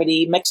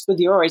creativity mixed with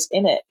yours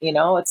in it.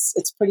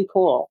 It's pretty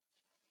cool.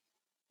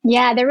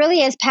 Yeah, there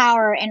really is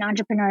power in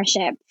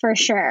entrepreneurship for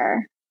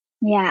sure.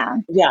 Yeah.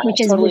 Yeah,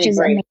 Which is totally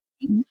agree.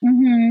 amazing.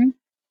 Mm-hmm.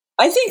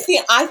 I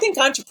think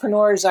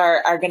entrepreneurs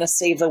are going to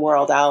save the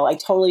world, Al. I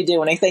totally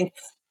do. And I think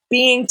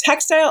being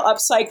textile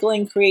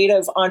upcycling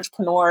creative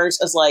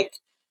entrepreneurs is like,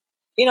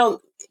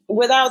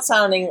 without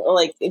sounding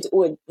like it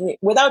would,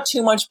 without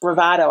too much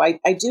bravado, I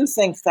do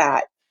think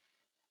that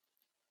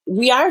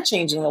we are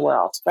changing the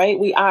world, right?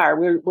 We are.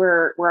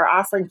 We're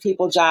offering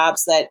people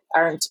jobs that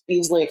aren't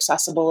easily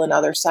accessible in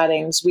other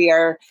settings. We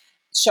are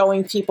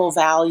showing people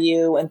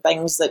value and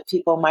things that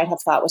people might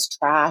have thought was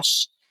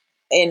trash.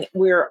 And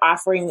we're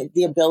offering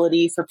the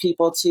ability for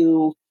people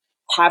to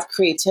have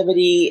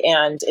creativity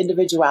and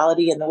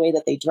individuality in the way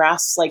that they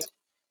dress. Like,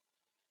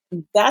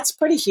 that's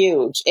pretty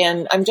huge.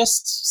 And I'm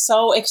just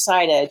so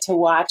excited to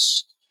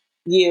watch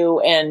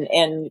you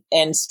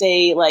and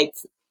stay like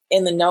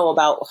in the know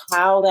about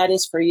how that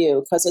is for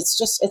you, because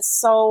it's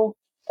so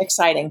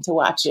exciting to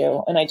watch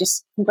you. And Thank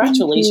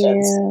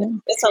congratulations.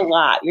 you. It's a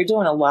lot. You're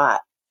doing a lot.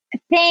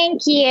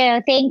 Thank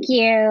you. Thank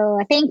you.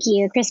 Thank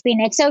you,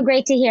 Crispina. It's so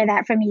great to hear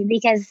that from you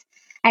because,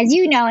 as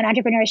you know, in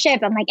entrepreneurship,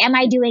 I'm like, am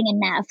I doing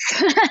enough?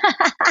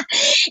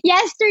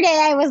 Yesterday,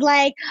 I was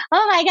like,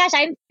 oh my gosh,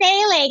 I'm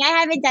failing. I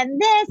haven't done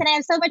this and I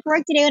have so much work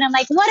to do. And I'm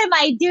like, what am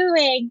I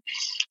doing?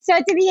 So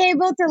to be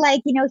able to,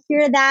 like,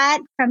 hear that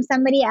from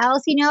somebody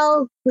else,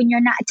 when you're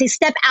not, to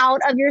step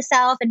out of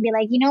yourself and be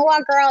like, you know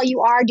what, girl,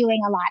 you are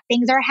doing a lot.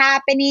 Things are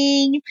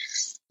happening,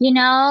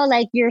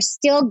 like you're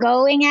still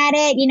going at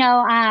it.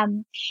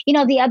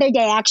 The other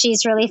day, actually,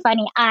 it's really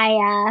funny.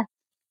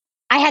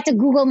 I had to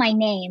Google my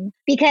name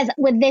because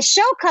with this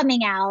show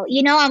coming out,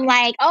 I'm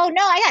like, oh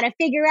no, I got to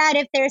figure out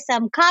if there's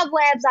some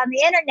cobwebs on the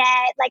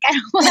internet. Like, I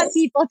don't want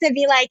people to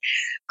be like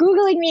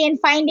Googling me and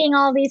finding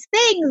all these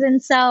things.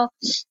 And so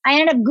I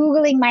ended up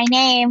Googling my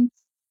name.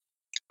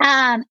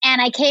 And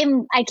I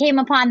came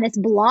upon this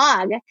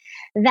blog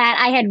that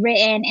I had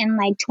written in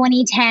like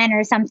 2010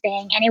 or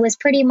something. And it was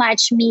pretty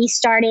much me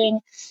starting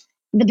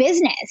the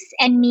business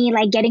and me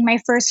like getting my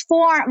first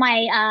form,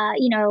 my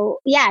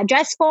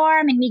dress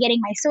form, and me getting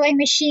my sewing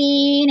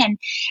machine,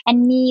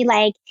 and me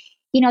like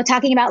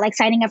talking about like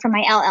signing up for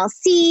my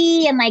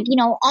LLC and like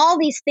all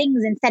these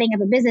things and setting up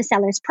a business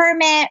seller's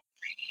permit.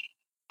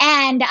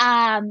 And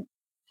I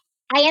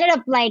ended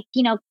up like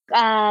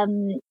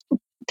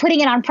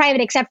putting it on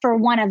private except for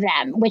one of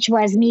them, which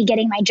was me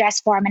getting my dress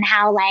form, and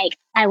how like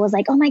I was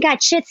like, oh my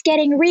god, shit's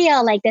getting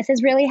real, like this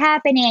is really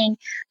happening.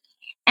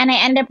 And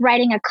I end up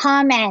writing a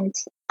comment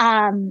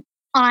on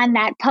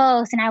that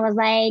post. And I was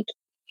like,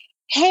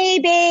 hey,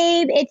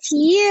 babe, it's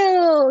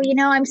you.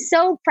 I'm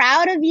so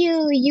proud of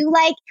you. You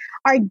like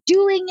are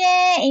doing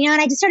it. And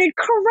I just started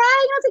crying.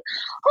 I was like,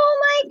 oh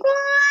my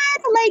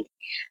God. Like,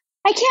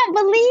 I can't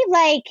believe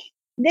like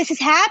this is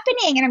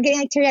happening. And I'm getting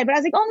like teary-eyed. But I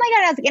was like, oh my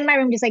God. I was like in my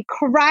room just like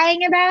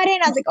crying about it.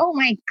 And I was like, oh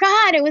my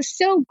God, it was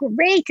so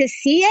great to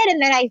see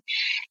it.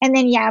 And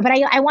then yeah, but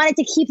I wanted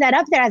to keep that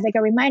up there as like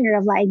a reminder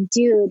of like,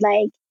 dude,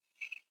 like,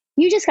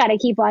 you just got to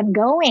keep on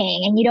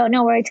going, and you don't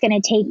know where it's going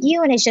to take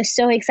you. And it's just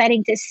so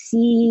exciting to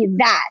see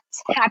that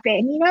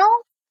happen, So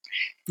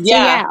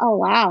Yeah. yeah. Oh,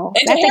 wow.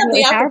 And That's to like have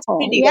really the powerful.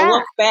 opportunity to Yeah.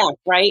 look back,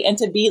 right? And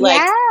to be like,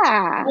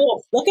 Yeah.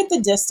 oh, look at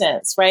the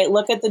distance, right?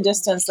 Look at the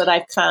distance that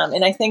I've come.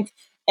 And I think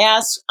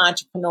as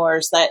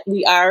entrepreneurs that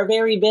we are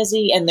very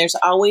busy and there's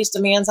always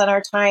demands on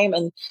our time.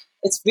 And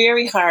it's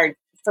very hard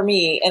for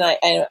me. And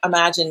I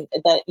imagine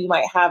that you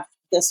might have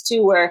this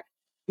too, where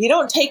you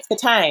don't take the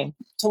time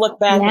to look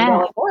back and go Yeah.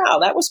 like, wow,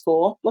 that was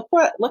cool. Look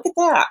at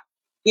that,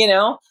 you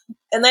know?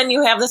 And then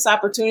you have this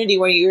opportunity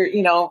where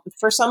you're,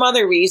 for some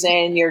other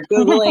reason, you're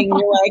Googling and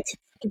you're like,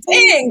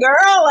 dang,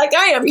 girl, like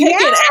I am kicking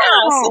ass.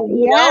 Yeah. And,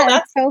 Yeah.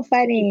 That's so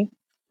funny.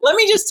 let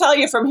me just tell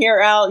you from here,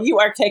 Al, you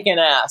are kicking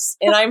ass.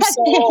 And I'm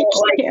so Thank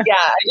like, you.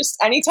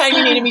 yeah, anytime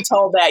you need to be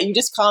told that, you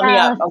just call me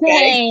up. Oh,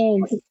 Okay.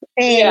 thanks.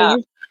 Yeah.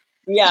 Thanks.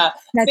 Yeah.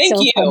 That's Thank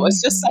so you. funny.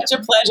 It's just such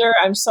a pleasure.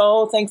 I'm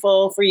so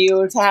thankful for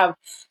you to have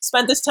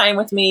spent this time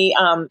with me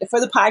for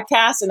the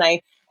podcast. And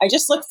I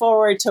just look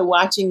forward to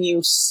watching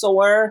you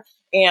soar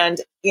and,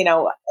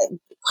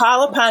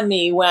 call upon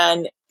me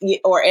when,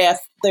 or if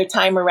the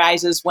time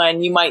arises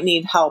when you might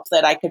need help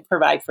that I could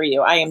provide for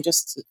you. I am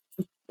just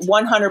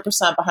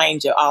 100%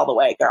 behind you all the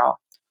way, girl.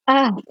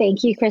 Oh,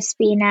 thank you,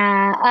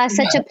 Crispina.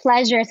 Such Yeah. a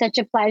pleasure. Such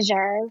a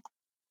pleasure.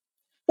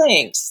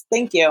 Thanks.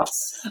 Thank you.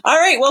 All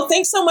right. Well,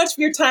 thanks so much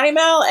for your time,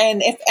 Al.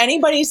 And if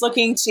anybody's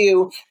looking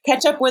to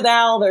catch up with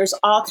Al, there's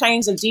all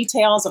kinds of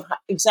details of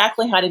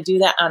exactly how to do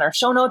that on our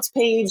show notes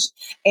page.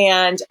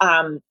 And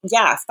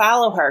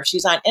follow her.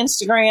 She's on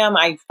Instagram.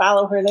 I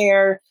follow her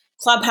there.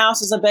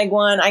 Clubhouse is a big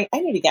one. I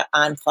need to get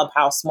on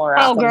Clubhouse more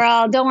Oh, often.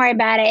 girl, don't worry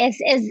about it.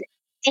 I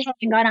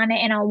haven't gone on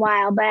it in a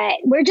while, but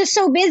we're just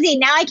so busy.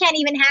 Now I can't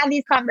even have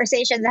these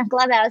conversations on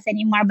Clubhouse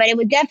anymore. But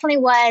it definitely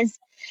was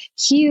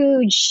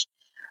huge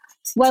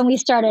when we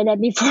started it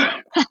before.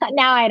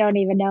 Now I don't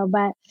even know,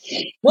 but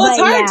it's but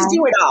hard yeah. to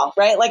do it all,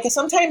 right? Like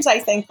sometimes I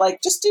think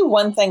like just do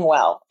one thing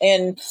well,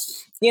 and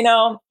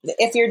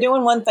if you're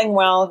doing one thing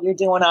well, you're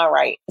doing all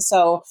right.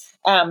 So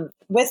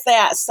with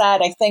that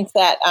said, I think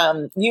that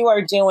you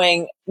are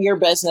doing your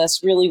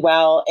business really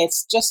well.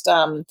 It's just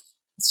a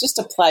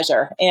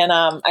pleasure, and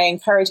I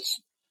encourage.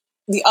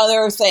 The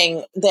other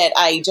thing that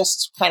I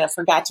just kind of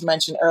forgot to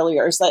mention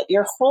earlier is that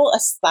your whole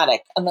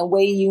aesthetic and the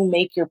way you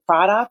make your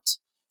product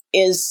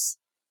is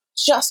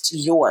just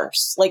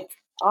yours. Like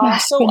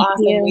so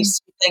often we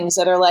see things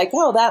that are like,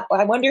 oh, that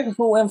I wonder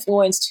who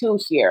influenced who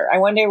here. I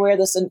wonder where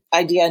this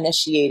idea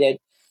initiated.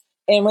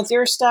 And with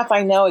your stuff,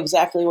 I know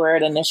exactly where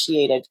it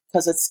initiated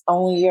because it's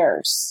only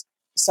yours.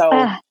 So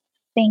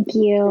thank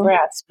you.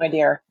 Congrats, my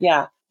dear.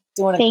 Yeah.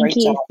 Doing a great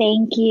job.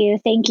 Thank you.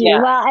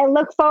 Yeah. Well, I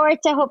look forward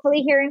to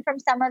hopefully hearing from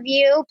some of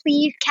you.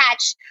 Please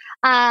catch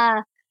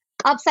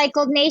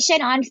Upcycled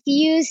Nation on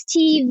Fuse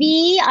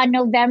TV on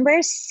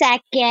November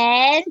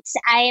 2nd.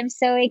 I am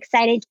so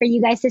excited for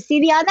you guys to see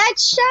me on that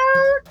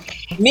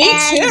show. Me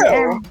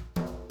too.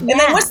 And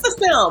then what's the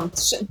film?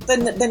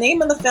 The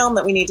name of the film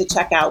that we need to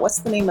check out. What's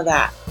the name of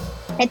that?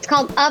 It's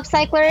called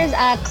Upcyclers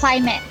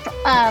Climate.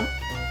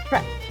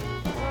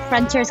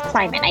 Frontiers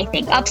Climate, I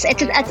think. It's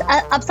an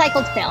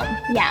upcycled film.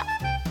 Yeah.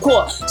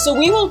 Cool. So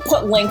we will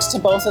put links to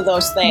both of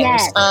those things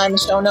on the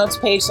show notes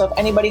page. So if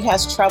anybody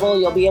has trouble,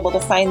 you'll be able to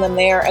find them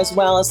there, as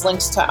well as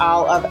links to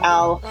all of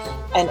Al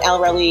and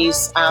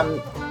Ellerali's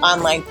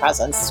online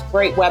presence.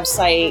 Great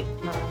website.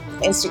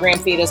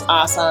 Instagram feed is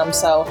awesome.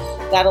 So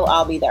that'll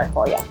all be there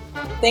for you.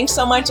 Thanks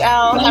so much,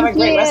 Al. Have a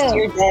great rest of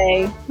your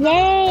day.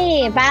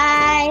 Yay.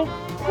 Bye.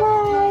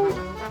 Bye.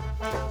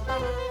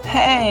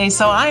 Hey,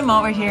 so I'm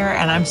over here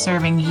and I'm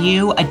serving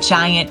you a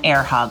giant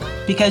air hug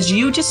because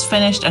you just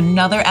finished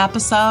another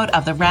episode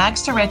of the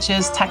Rags to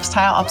Riches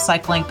Textile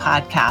Upcycling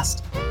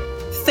Podcast.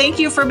 Thank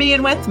you for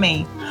being with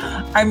me.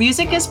 Our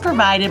music is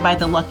provided by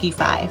The Lucky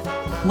Five.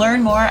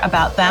 Learn more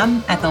about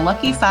them at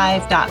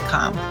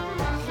thelucky5.com.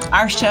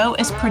 Our show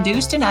is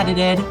produced and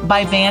edited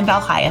by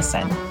Vandal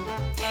Hyacinth.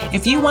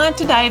 If you want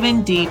to dive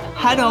in deep,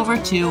 head over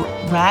to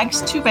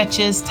Rags to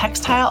Riches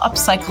Textile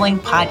Upcycling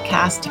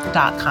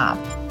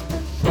Podcast.com.